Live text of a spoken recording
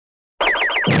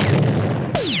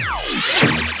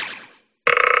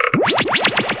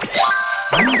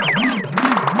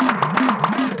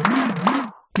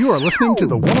You are listening to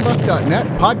the oneofus.net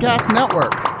podcast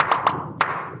network.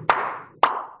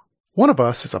 One of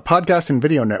Us is a podcast and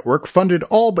video network funded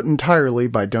all but entirely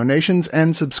by donations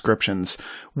and subscriptions.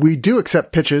 We do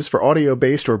accept pitches for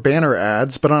audio-based or banner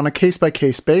ads, but on a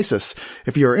case-by-case basis.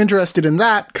 If you are interested in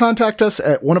that, contact us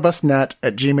at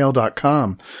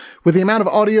oneofusnet@gmail.com. With the amount of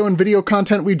audio and video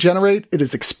content we generate, it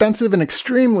is expensive and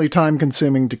extremely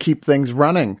time-consuming to keep things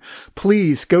running.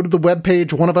 Please go to the webpage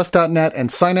oneofus.net and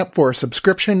sign up for a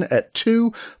subscription at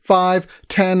 $2, $5,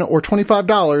 $10, or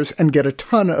 $25 and get a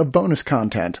ton of bonus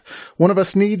content. One of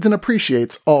Us needs and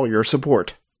appreciates all your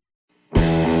support.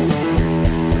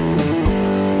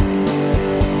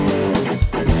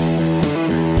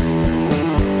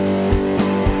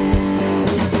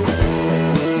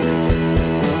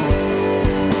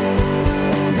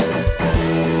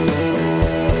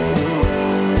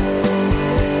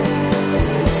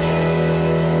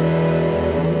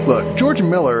 Look, George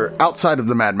Miller, outside of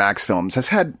the Mad Max films, has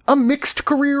had a mixed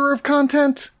career of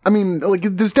content. I mean, like,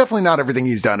 there's definitely not everything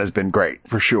he's done has been great,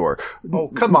 for sure. Oh,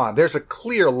 come on. There's a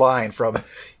clear line from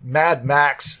Mad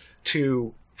Max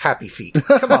to Happy Feet.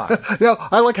 Come on. No,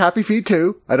 I like Happy Feet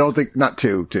too. I don't think, not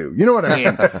two. You know what I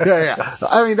mean? Yeah.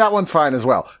 I mean, that one's fine as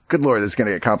well. Good Lord, this is going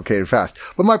to get complicated fast.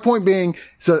 But my point being,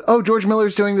 George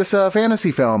Miller's doing this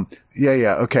fantasy film.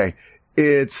 Yeah, okay.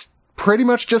 It's pretty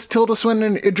much just Tilda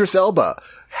Swinton and Idris Elba.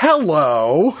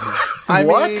 Hello. I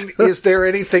mean, is there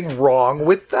anything wrong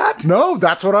with that? No,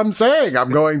 that's what I'm saying. I'm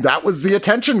going, that was the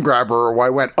attention grabber. Where I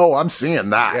went, oh, I'm seeing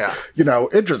that. Yeah. You know,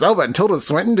 Idris Elba and Tilda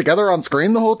Swinton together on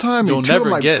screen the whole time. You'll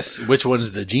never guess which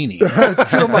one's the genie.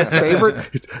 two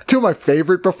of my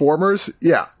favorite performers.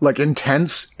 Yeah. Like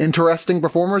intense, interesting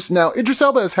performers. Now, Idris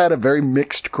Elba has had a very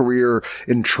mixed career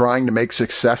in trying to make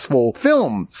successful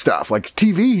film stuff. Like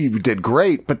TV, he did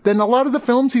great, but then a lot of the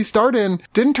films he starred in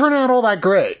didn't turn out all that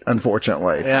great.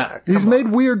 Unfortunately. Yeah. He's made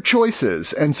weird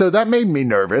choices. And so that made me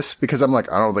nervous because I'm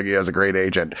like, I don't think he has a great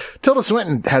agent. Tilda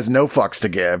Swinton has no fucks to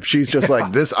give. She's just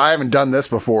like, I haven't done this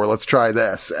before. Let's try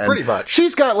this. And pretty much.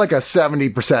 She's got like a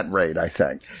 70% rate, I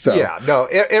think. So yeah, no,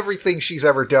 everything she's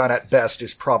ever done at best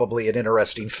is probably an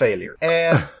interesting failure.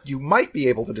 And you might be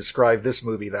able to describe this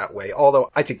movie that way,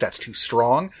 although I think that's too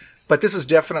strong. But this is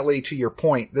definitely, to your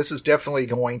point, this is definitely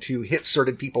going to hit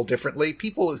certain people differently.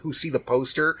 People who see the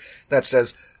poster that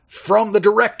says, from the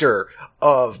director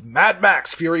of Mad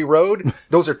Max Fury Road,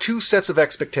 those are two sets of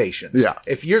expectations. Yeah.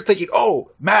 If you're thinking,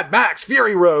 oh, Mad Max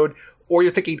Fury Road, or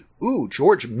you're thinking, ooh,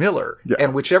 George Miller. Yeah.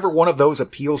 And whichever one of those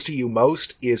appeals to you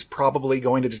most is probably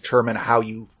going to determine how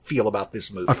you feel about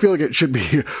this movie. I feel like it should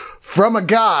be from a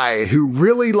guy who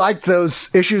really liked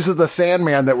those issues of the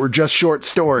Sandman that were just short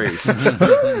stories.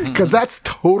 Because that's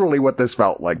totally what this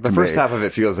felt like to me. The first half of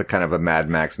it feels like kind of a Mad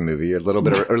Max movie, a little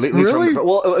bit, or at least Really?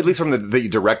 at least from the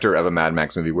director of a Mad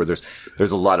Max movie, where there's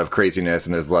a lot of craziness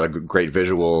and there's a lot of great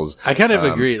visuals. I kind of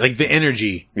agree. Like the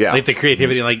energy, yeah. like the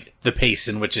creativity, like the pace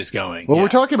in which it's going. Well, we're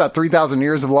talking about 3,000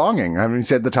 Years of Longing. I haven't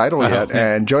said the title yet.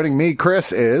 Yeah. And joining me,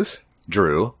 Chris, is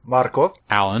Drew. Marco?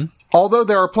 Alan. Although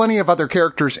there are plenty of other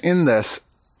characters in this,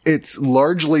 it's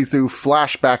largely through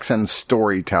flashbacks and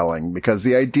storytelling, because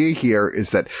the idea here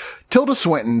is that Tilda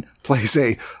Swinton plays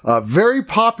a very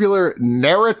popular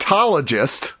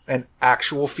narratologist. An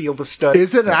actual field of study.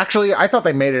 Is it actually? I thought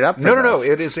they made it up for No. this.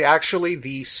 It is actually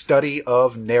the study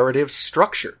of narrative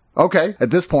structure. Okay.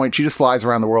 At this point, she just flies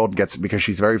around the world and because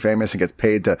she's very famous and gets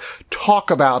paid to talk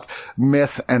about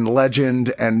myth and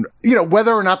legend and, you know,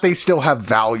 whether or not they still have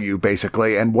value,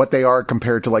 basically, and what they are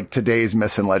compared to like today's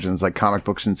myths and legends, like comic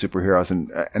books and superheroes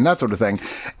and that sort of thing.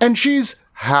 And she's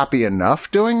happy enough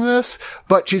doing this,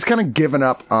 but she's kind of given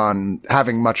up on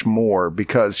having much more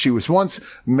because she was once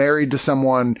married to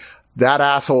someone. That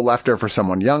asshole left her for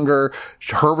someone younger.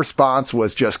 Her response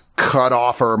was just cut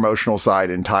off her emotional side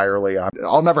entirely.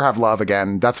 I'll never have love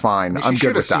again. That's fine. I'm good with She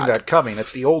should have seen that coming.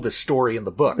 It's the oldest story in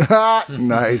the book.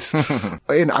 Nice.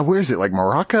 And where is it? Like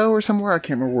Morocco or somewhere? I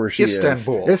can't remember where she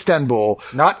Istanbul. is. Istanbul.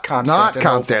 Not Constantinople. Not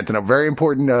Constantinople. Very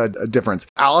important difference.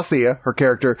 Alethea, her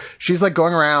character, she's like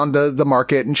going around the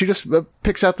market and she just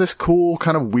picks out this cool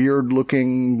kind of weird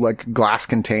looking like glass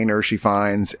container she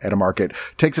finds at a market,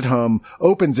 takes it home,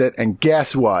 opens it, and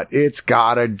guess what? It's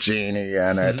got a genie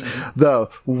in it. The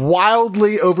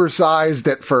wildly oversized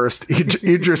at first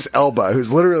Idris Elba,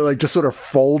 who's literally like just sort of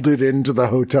folded into the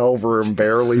hotel room,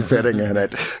 barely fitting in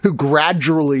it, who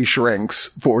gradually shrinks,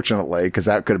 fortunately, because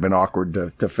that could have been awkward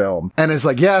to film. And is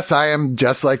like, yes, I am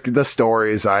just like the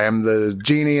stories. I am the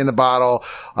genie in the bottle.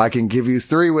 I can give you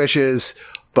 3 wishes,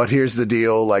 but here's the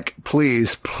deal. Like,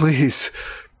 please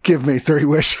give me 3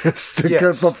 wishes to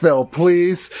Yes. fulfill,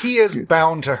 please. He is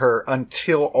bound to her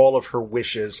until all of her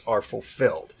wishes are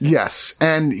fulfilled. Yes,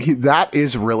 and that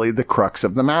is really the crux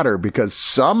of the matter, because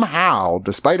somehow,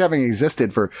 despite having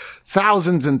existed for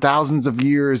thousands and thousands of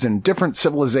years in different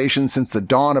civilizations since the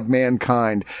dawn of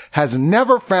mankind, has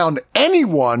never found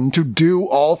anyone to do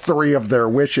all 3 of their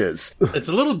wishes. It's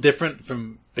a little different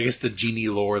from, I guess, the genie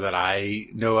lore that I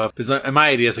know of. Because my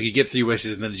idea is like you get 3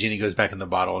 wishes and then the genie goes back in the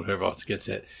bottle and whoever else gets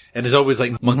it. And there's always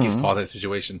like monkey's paw type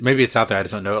situations. Maybe it's out there, I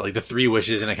just don't know it. Like the 3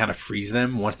 wishes and it kind of frees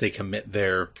them once they commit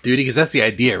their duty. Because that's the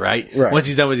idea, right? Once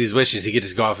he's done with these wishes, he could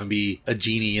just go off and be a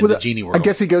genie in the genie world. I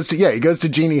guess he goes to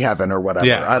genie heaven or whatever.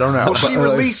 Yeah. I don't know. Well, she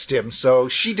released him, so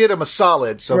she did him a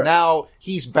solid, so now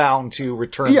he's bound to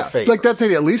return the favor. like that's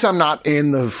it. At least I'm not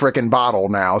in the frickin' bottle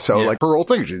now. So like her whole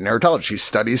thing, she's never told it. She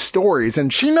studies stories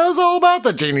and she knows all about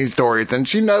the genie stories and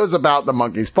she knows about the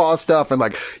monkey's paw stuff. And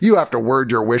like, you have to word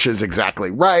your wishes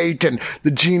exactly right. And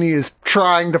the genie is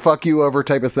trying to fuck you over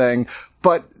type of thing.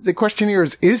 But the question here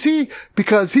is he?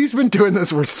 Because he's been doing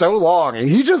this for so long and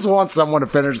he just wants someone to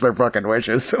finish their fucking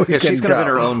wishes so he can she's kind of in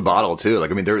go. her own bottle too. Like,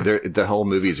 I mean, the whole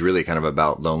movie is really kind of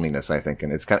about loneliness, I think.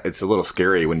 And it's a little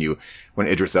scary when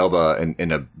Idris Elba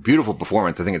in a beautiful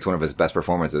performance, I think it's one of his best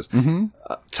performances,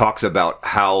 talks about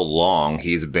how long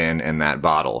he's been in that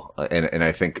bottle. And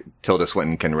I think Tilda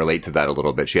Swinton can relate to that a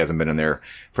little bit. She hasn't been in there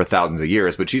for thousands of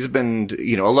years, but she's been,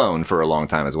 alone for a long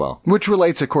time as well. Which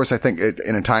relates, of course, I think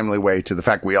in a timely way to the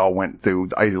fact we all went through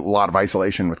a lot of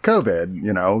isolation with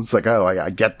COVID. It's like, oh, I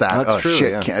get that. That's true,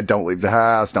 shit, yeah. don't leave the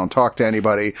house, don't talk to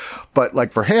anybody. But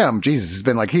like for him, Jesus has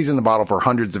been like, he's in the bottle for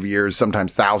hundreds of years,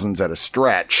 sometimes thousands at a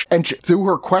stretch. And through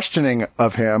her questioning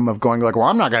of him, of going like, well,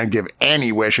 I'm not going to give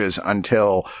any wishes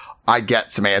until I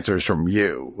get some answers from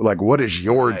you. Like, what is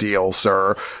your deal,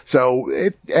 sir? So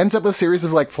it ends up a series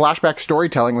of like flashback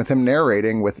storytelling with him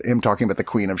narrating, with him talking about the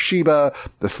Queen of Sheba,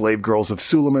 the slave girls of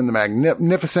Suleiman the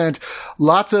Magnificent.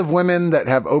 Lots of women that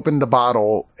have opened the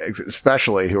bottle,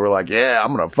 especially who are like, yeah,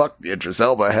 I'm going to fuck Idris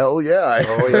Elba. Hell yeah.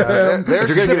 Oh, yeah. They're If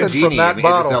you're gonna get a sipping from genie, that Idris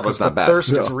bottle Elba's because not the bad.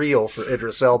 thirst is real for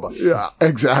Idris Elba. Yeah,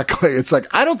 exactly. It's like,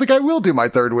 I don't think I will do my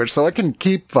 3rd wish so I can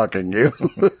keep fucking you.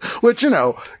 Which,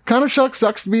 kind of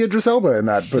sucks to be Idris Elba in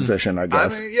that position, I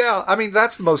guess. I mean,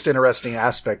 that's the most interesting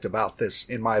aspect about this,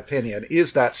 in my opinion,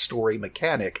 is that story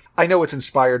mechanic. I know it's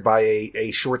inspired by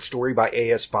a short story by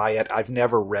A.S. Byatt. I've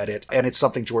never read it, and it's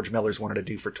something George Miller's wanted to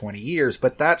do for 20 years,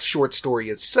 but that short story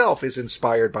itself is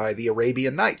inspired by The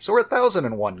Arabian Nights, or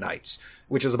 1001 Nights,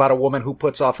 which is about a woman who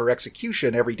puts off her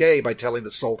execution every day by telling the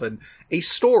Sultan a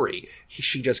story.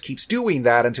 She just keeps doing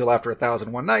that until after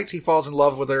 1001 Nights, he falls in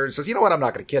love with her and says, you know what, I'm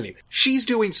not going to kill you. She's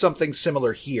doing something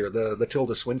similar here, the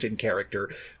Tilda Swinton character,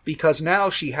 because now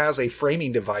she has a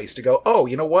framing device to go, oh,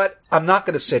 you know what, I'm not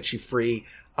going to set you free.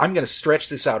 I'm going to stretch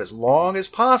this out as long as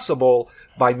possible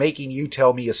by making you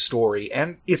tell me a story.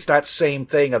 And it's that same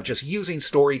thing of just using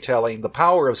storytelling, the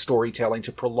power of storytelling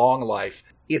to prolong life.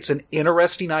 It's an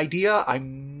interesting idea.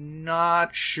 I'm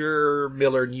not sure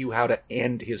Miller knew how to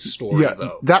end his story,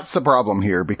 though. That's the problem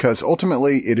here, because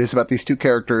ultimately it is about these 2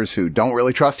 characters who don't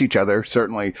really trust each other.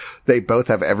 Certainly, they both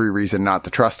have every reason not to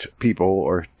trust people,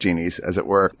 or genies, as it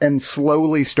were, and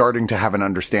slowly starting to have an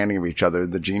understanding of each other.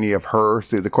 The genie of her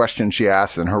through the questions she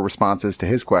asks and her responses to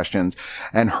his questions,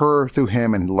 and her through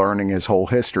him and learning his whole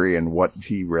history and what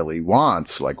he really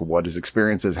wants, like what his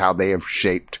experiences, how they have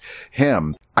shaped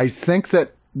him. I think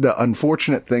that the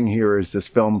unfortunate thing here is this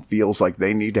film feels like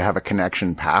they need to have a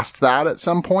connection past that at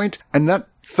some point. And that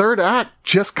 3rd act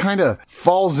just kind of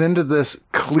falls into this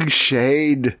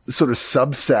cliched sort of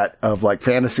subset of like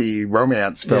fantasy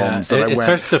romance films. It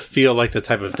starts to feel like the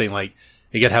type of thing like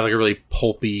you gotta have like a really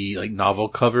pulpy like novel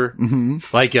cover,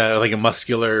 like a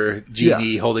muscular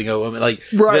genie holding a woman. Like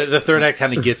the 3rd act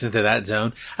kind of gets into that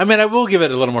zone. I mean, I will give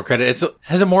it a little more credit. It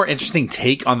has a more interesting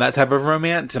take on that type of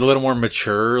romance and a little more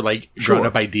mature, like grown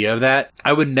up idea of that.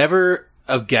 I would never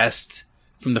have guessed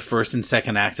from the 1st and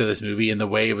 2nd acts of this movie and the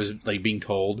way it was like being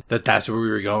told that that's where we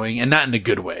were going, and not in a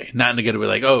good way,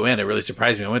 like, oh man, it really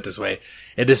surprised me I went this way.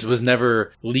 It just was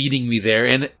never leading me there,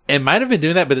 and it might have been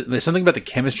doing that, but there's something about the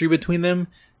chemistry between them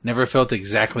never felt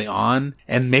exactly on,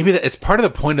 and maybe it's part of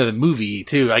the point of the movie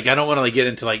too. Like, I don't want to like get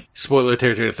into like spoiler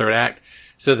territory of the 3rd act,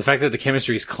 so the fact that the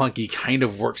chemistry is clunky kind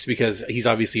of works because he's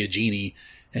obviously a genie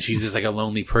and she's just like a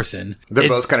lonely person. They're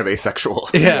both kind of asexual.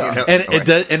 Yeah. And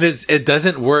it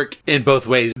doesn't work in both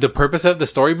ways. The purpose of the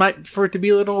story might for it to be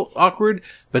a little awkward,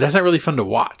 but that's not really fun to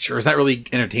watch, or it's not really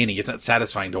entertaining. It's not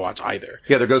satisfying to watch either.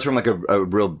 Yeah, there goes from like a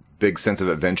real big sense of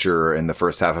adventure in the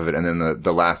first half of it, and then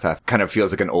the last half kind of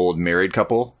feels like an old married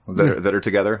couple that are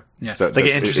together. Yeah. So like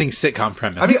an interesting sitcom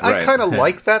premise. I mean, I kind of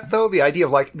like that, though, the idea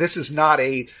of like, this is not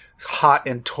a hot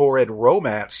and torrid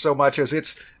romance so much as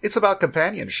it's about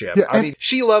companionship. Yeah, I mean,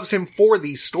 she loves him for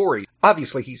these stories.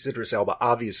 Obviously, he's Idris Elba.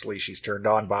 Obviously, she's turned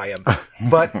on by him.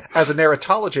 But as a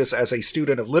narratologist, as a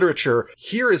student of literature,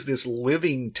 here is this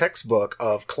living textbook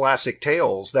of classic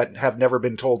tales that have never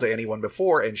been told to anyone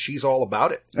before, and she's all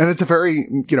about it. And it's a very,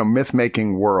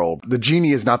 myth-making world. The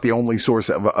genie is not the only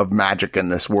source of magic in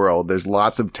this world. There's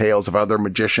lots of tales of other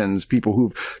magicians, people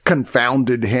who've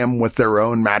confounded him with their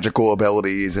own magical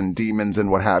abilities and demons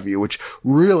and what have you, which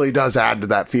really does add to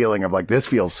that feeling of like, this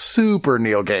feels super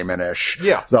Neil Gaiman-ish.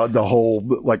 Yeah. The whole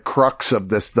like crux of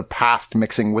this, the past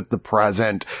mixing with the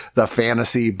present, the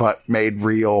fantasy but made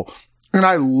real. And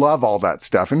I love all that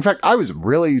stuff. In fact, I was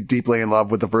really deeply in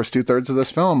love with the first 2/3 of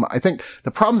this film. I think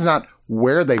the problem's not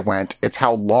where they went, it's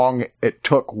how long it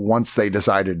took once they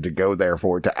decided to go there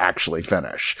for it to actually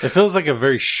finish. It feels like a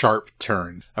very sharp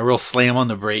turn, a real slam on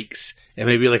the brakes, and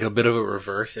maybe like a bit of a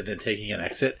reverse and then taking an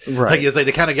exit. Right. Like it's like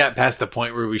they kind of got past the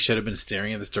point where we should have been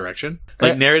steering in this direction.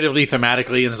 Like narratively,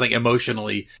 thematically, and it's like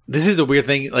emotionally. This is a weird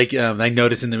thing, like I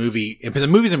noticed in the movie, because the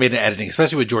movies are made in editing,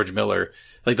 especially with George Miller.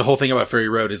 Like the whole thing about Fury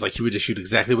Road is like he would just shoot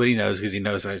exactly what he knows because he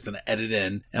knows how he's going to edit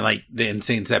in and like the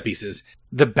insane set pieces.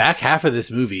 The back half of this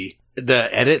movie, the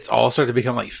edits all start to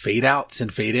become like fade outs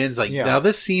and fade ins. Like now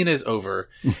this scene is over,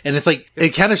 and it's like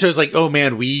it kind of shows like, oh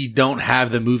man, we don't have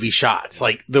the movie shots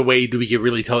like the way that we could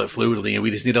really tell it fluidly, and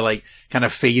we just need to like kind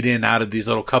of fade in out of these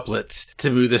little couplets to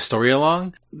move the story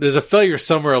along. There's a failure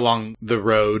somewhere along the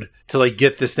road to like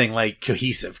get this thing like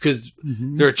cohesive, because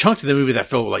there are chunks of the movie that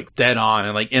feel like dead on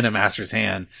and like in a master's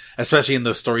hand, especially in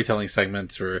those storytelling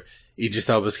segments where Idris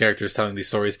Elba's character is telling these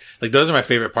stories. Like those are my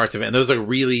favorite parts of it. And those are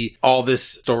really all this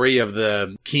story of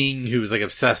the king who's like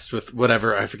obsessed with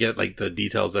whatever, I forget like the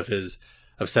details of his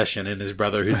obsession, and his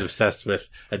brother who's obsessed with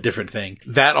a different thing.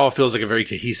 That all feels like a very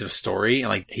cohesive story. And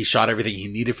like he shot everything he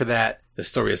needed for that. The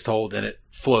story is told and it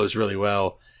flows really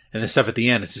well. And the stuff at the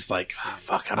end, it's just like, oh,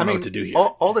 fuck, I don't know what to do here.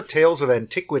 All the tales of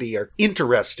antiquity are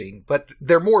interesting, but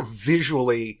they're more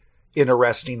visually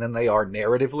interesting than they are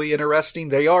narratively interesting.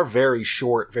 They are very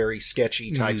short, very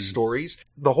sketchy type stories.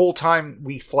 The whole time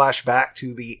we flash back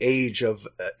to the age of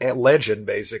legend,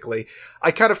 basically,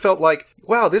 I kind of felt like,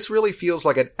 wow, this really feels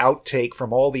like an outtake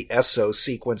from all the Essos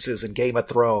sequences in Game of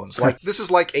Thrones. Like, this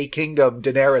is like a kingdom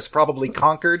Daenerys probably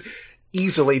conquered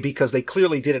easily because they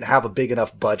clearly didn't have a big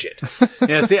enough budget.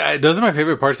 Yeah, see, those are my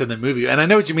favorite parts of the movie. And I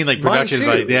know what you mean, like production,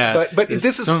 like, yeah. But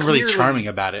this is something really charming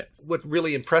about it. What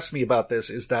really impressed me about this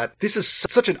is that this is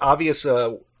such an obvious,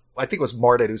 I think it was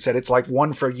Martin who said it's like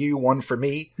one for you, one for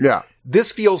me. Yeah.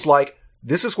 This feels like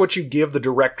this is what you give the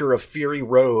director of Fury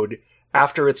Road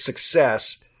after its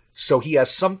success, so he has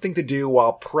something to do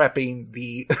while prepping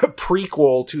the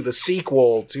prequel to the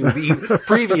sequel to the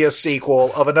previous sequel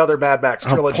of another Mad Max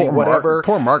trilogy, whatever.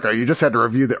 Poor Marco, you just had to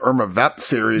review the Irma Vep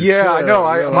series. Yeah, too. I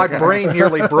know. My brain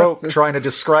nearly broke trying to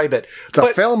describe it. It's a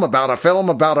film about a film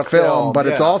about a film, but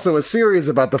it's also a series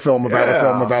about the film about a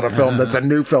film about a film that's a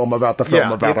new film about the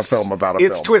film about a film about a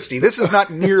film. It's twisty. This is not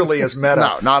nearly as meta.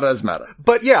 No, not as meta.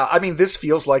 But yeah, I mean, this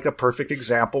feels like a perfect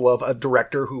example of a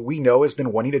director who we know has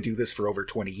been wanting to do this for over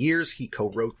 20 years. He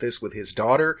co-wrote this with his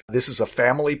daughter. This is a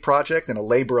family project and a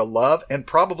labor of love, and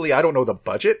probably, I don't know the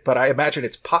budget, but I imagine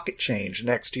it's pocket change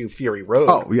next to Fury Road.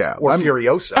 Oh, yeah. Or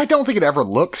Furiosa. I don't think it ever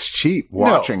looks cheap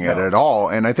watching it at all.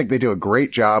 And I think they do a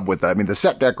great job with that. I mean, the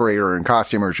set decorator and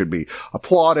costumer should be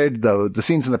applauded. The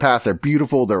scenes in the past are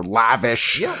beautiful. They're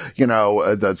lavish. Yeah.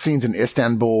 The scenes in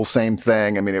Istanbul, same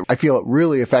thing. I mean, I feel it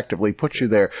really effectively puts you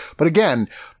there. But again,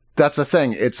 that's the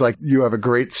thing. It's like you have a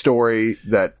great story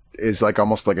that is like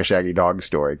almost like a Shaggy Dog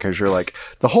story, because you're like,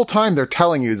 the whole time they're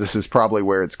telling you this is probably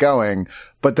where it's going,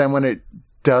 but then when it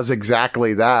does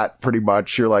exactly that, pretty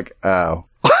much, you're like, oh.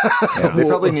 Yeah, they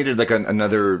probably needed like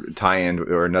another tie-in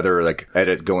or another like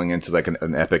edit going into like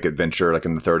an epic adventure, like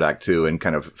in the third act too, and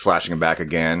kind of flashing back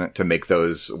again to make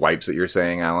those wipes that you're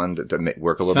saying, Alan, to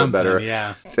work a little bit better.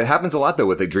 Yeah, it happens a lot though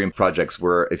with like dream projects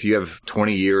where if you have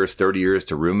 20 years, 30 years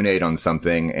to ruminate on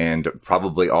something and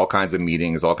probably all kinds of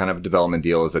meetings, all kind of development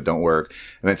deals that don't work,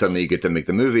 and then suddenly you get to make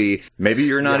the movie, maybe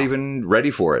you're not even ready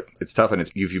for it. It's tough, and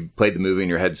you've played the movie in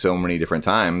your head so many different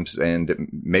times, and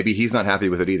maybe he's not happy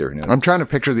with it either. I'm trying to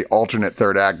picture the alternate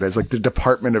third act. There's like the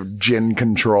Department of Gin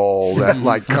Control that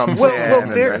like comes in. Well,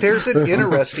 there's an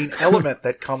interesting element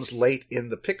that comes late in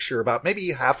the picture, about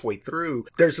maybe halfway through.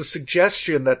 There's a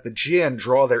suggestion that the Jinn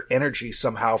draw their energy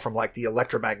somehow from like the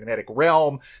electromagnetic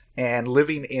realm, and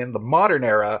living in the modern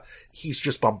era, he's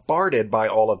just bombarded by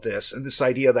all of this. And this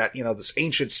idea that, you know, this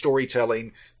ancient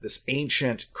storytelling, this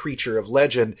ancient creature of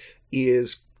legend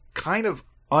is kind of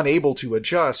unable to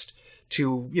adjust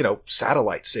to, you know,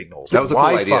 satellite signals. That was a cool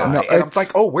idea. No, and I'm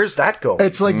like, oh, where's that going?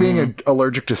 It's like being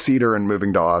allergic to cedar and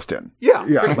moving to Austin. Yeah.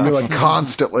 You're like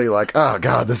constantly like, oh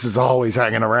God, this is always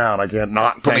hanging around. I can't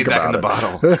not think about it.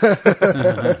 Put me back in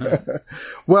the bottle.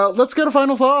 Well, let's go to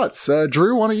final thoughts.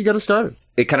 Drew, why don't you get us started?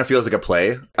 It kind of feels like a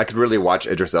play. I could really watch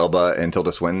Idris Elba and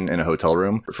Tilda Swinton in a hotel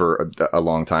room for a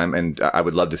long time, and I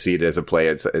would love to see it as a play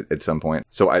at some point.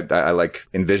 So I like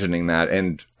envisioning that,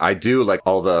 and I do like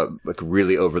all the like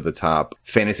really over the top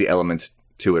fantasy elements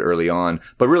to it early on.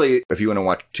 But really, if you want to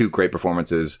watch two great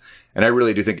performances, and I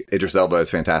really do think Idris Elba is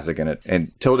fantastic in it,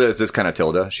 and Tilda is this kind of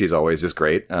Tilda. She's always just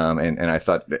great. And I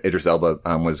thought Idris Elba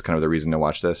was kind of the reason to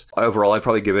watch this. Overall, I'd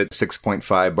probably give it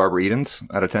 6.5 Barbara Edens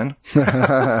out of 10.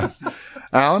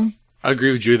 Alan? I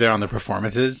agree with Drew there on the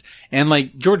performances. And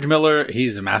like George Miller,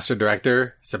 he's a master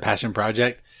director. It's a passion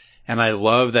project. And I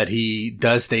love that he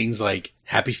does things like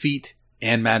Happy Feet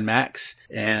and Mad Max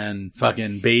and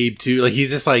fucking Babe too. Like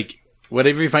he's just like,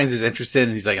 whatever he finds his interest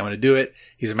in, he's like, I'm going to do it.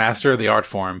 He's a master of the art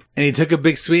form. And he took a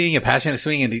big swing, a passionate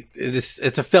swing, and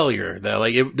it's a failure though.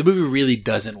 Like the movie really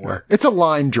doesn't work. It's a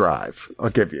line drive, I'll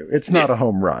give you. It's not a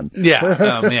home run.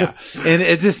 Yeah. Yeah. And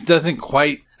it just doesn't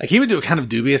quite, I came into it kind of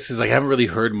dubious because like, I haven't really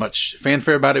heard much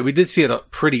fanfare about it. We did see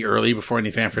it pretty early before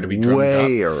any fanfare to be drummed up.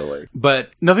 Way early.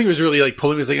 But nothing was really like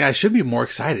pulling me. It was like, I should be more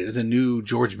excited. It's a new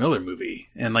George Miller movie.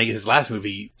 And like his last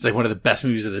movie is like one of the best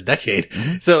movies of the decade.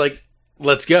 Mm-hmm. So like,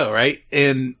 let's go, right?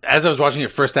 And as I was watching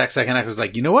it, first act, second act, I was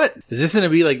like, you know what? Is this going to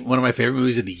be like one of my favorite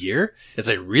movies of the year? It's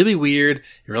like really weird,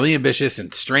 really ambitious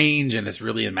and strange, and it's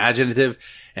really imaginative.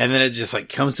 And then it just like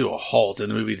comes to a halt, and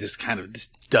the movie just kind of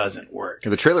just doesn't work.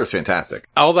 The trailer is fantastic.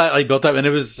 All that like built up, and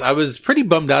I was pretty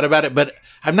bummed out about it, but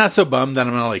I'm not so bummed that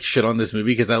I'm going to like shit on this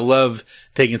movie because I love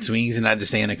taking swings and not just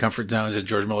staying in comfort zones that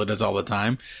George Miller does all the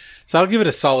time. So I'll give it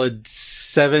a solid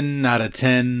 7 out of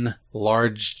 10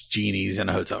 large genies in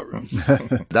a hotel room.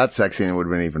 That sex scene would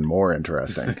have been even more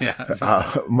interesting.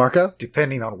 Yeah. Marco?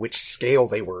 Depending on which scale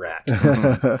they were at,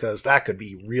 because that could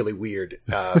be really weird.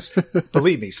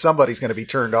 Believe me, somebody's going to be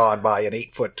turned on by an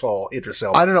 8-foot tall Idris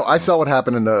Elba. I don't know. I saw what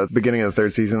happened in the beginning of the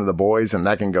third season of The Boys, and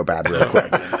that can go bad real quick.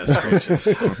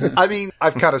 I mean,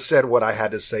 I've kind of said what I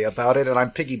had to say about it, and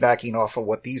I'm piggybacking off of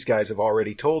what these guys have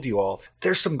already told you all.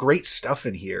 There's some great stuff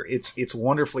in here. It's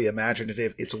wonderfully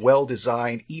imaginative. It's well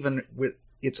designed, even with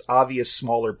its obvious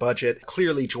smaller budget.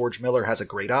 Clearly, George Miller has a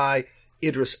great eye.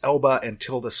 Idris Elba and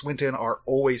Tilda Swinton are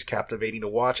always captivating to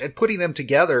watch, and putting them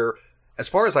together, as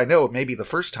far as I know, it may be the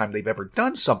first time they've ever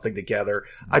done something together.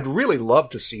 I'd really love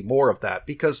to see more of that,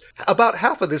 because about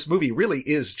half of this movie really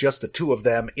is just the two of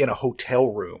them in a hotel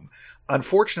room.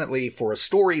 Unfortunately, for a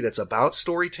story that's about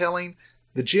storytelling,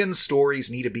 the Jinn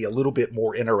stories need to be a little bit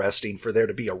more interesting for there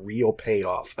to be a real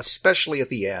payoff, especially at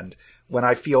the end, when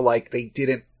I feel like they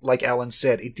didn't, like Alan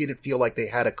said, it didn't feel like they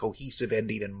had a cohesive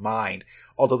ending in mind,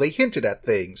 although they hinted at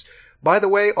things. By the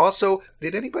way, also,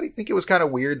 did anybody think it was kind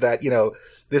of weird that, you know,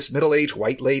 this middle-aged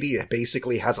white lady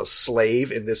basically has a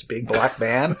slave in this big black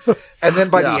man? And then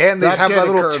by the end, they have that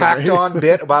little tacked-on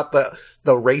bit about the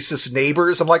racist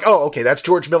neighbors. I'm like, oh, okay, that's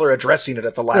George Miller addressing it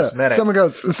at the last minute.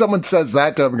 Someone says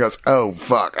that to him and goes, oh,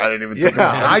 fuck, I didn't even think of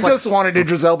that. I just wanted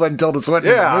Idris Elba and Tilda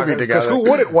Swinton in the movie together. Because who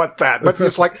wouldn't want that? But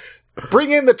it's like,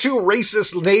 bring in the two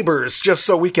racist neighbors just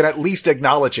so we can at least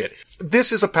acknowledge it.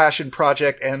 This is a passion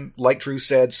project, and like Drew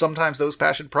said, sometimes those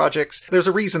passion projects, there's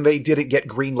a reason they didn't get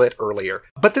greenlit earlier.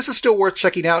 But this is still worth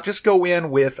checking out. Just go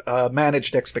in with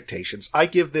managed expectations. I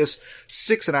give this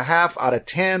 6.5 out of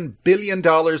 $10 billion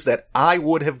that I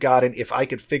would have gotten if I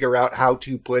could figure out how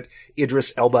to put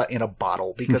Idris Elba in a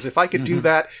bottle. Because if I could do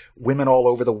that, women all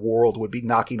over the world would be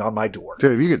knocking on my door.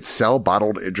 Dude, if you could sell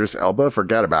bottled Idris Elba,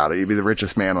 forget about it. You'd be the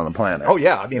richest man on the planet. Oh,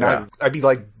 yeah. I mean, I'd be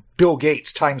like Bill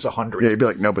Gates times 100. Yeah, you'd be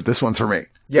like, no, but this one's for me.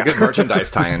 Yeah. It's a good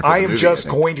merchandise tie-in for I the am movie, just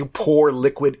going to pour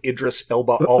liquid Idris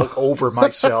Elba all over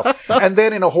myself. And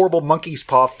then in a horrible monkey's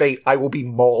paw fate, I will be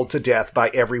mauled to death by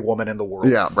every woman in the world.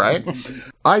 Yeah, right?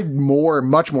 I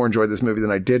much more enjoyed this movie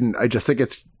than I didn't. I just think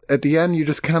it's, at the end, you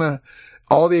just kind of,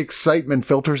 all the excitement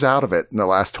filters out of it in the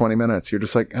last 20 minutes. You're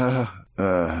just like,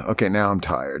 okay, now I'm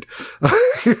tired.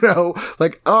 You know,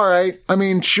 like, all right. I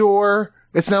mean, sure.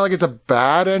 It's not like it's a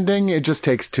bad ending. It just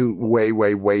takes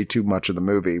way too much of the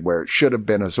movie, where it should have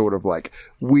been a sort of like,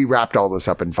 we wrapped all this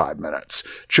up in 5 minutes.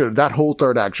 That whole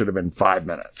third act should have been 5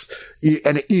 minutes.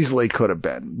 And it easily could have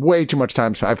been. Way too much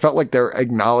time. I felt like they're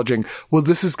acknowledging, well,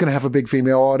 this is going to have a big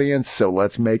female audience, so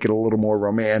let's make it a little more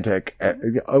romantic.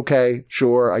 Okay,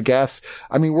 sure, I guess.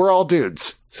 I mean, we're all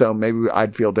dudes, so maybe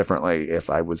I'd feel differently if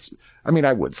I was... I mean,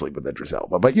 I would sleep with Idris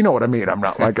Elba, but you know what I mean. I'm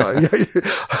not like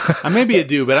I may be a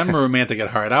dude, but I'm a romantic at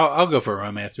heart. I'll go for a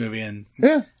romance movie, and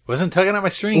wasn't tugging on my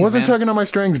strings. Tugging on my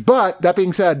strings. But that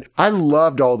being said, I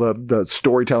loved all the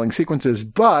storytelling sequences,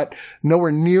 but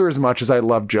nowhere near as much as I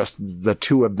loved just the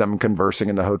two of them conversing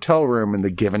in the hotel room and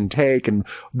the give and take and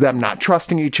them not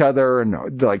trusting each other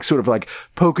and like sort of like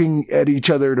poking at each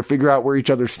other to figure out where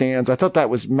each other stands. I thought that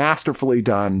was masterfully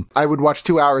done. I would watch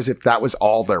 2 hours if that was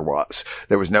all there was.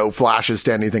 There was no flashes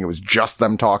to anything. It was just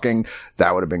them talking.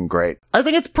 That would have been great. I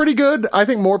think it's pretty good. I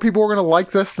think more people are going to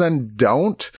like this than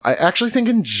don't. I actually think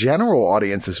in general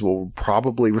audiences will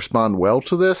probably respond well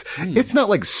to this. It's not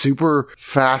like super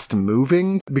fast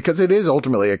moving because it is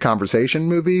ultimately a conversation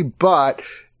movie, but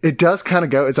it does kind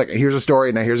of go, it's like, here's a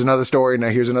story, now here's another story, now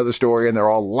here's another story, and they're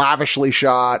all lavishly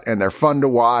shot, and they're fun to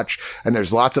watch, and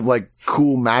there's lots of like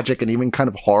cool magic and even kind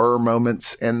of horror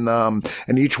moments in them,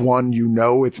 and each one, you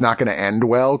know, it's not going to end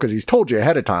well, because he's told you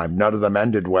ahead of time, none of them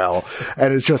ended well,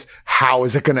 and it's just, how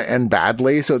is it going to end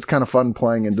badly? So it's kind of fun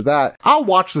playing into that. I'll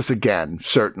watch this again,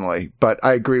 certainly, but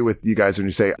I agree with you guys when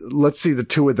you say, let's see the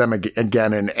two of them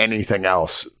again in anything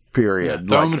else. Period.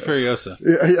 Throw him in Furiosa.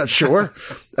 Yeah, sure.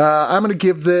 I'm going to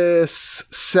give this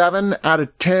 7 out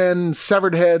of 10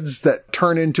 severed heads that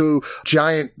turn into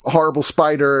giant, horrible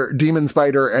demon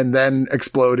spider, and then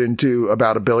explode into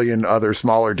about 1 billion other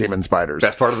smaller demon spiders.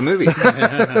 Best part of the movie.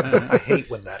 I hate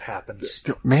when that happens.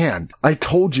 Man, I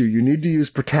told you need to use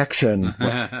protection.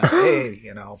 Hey,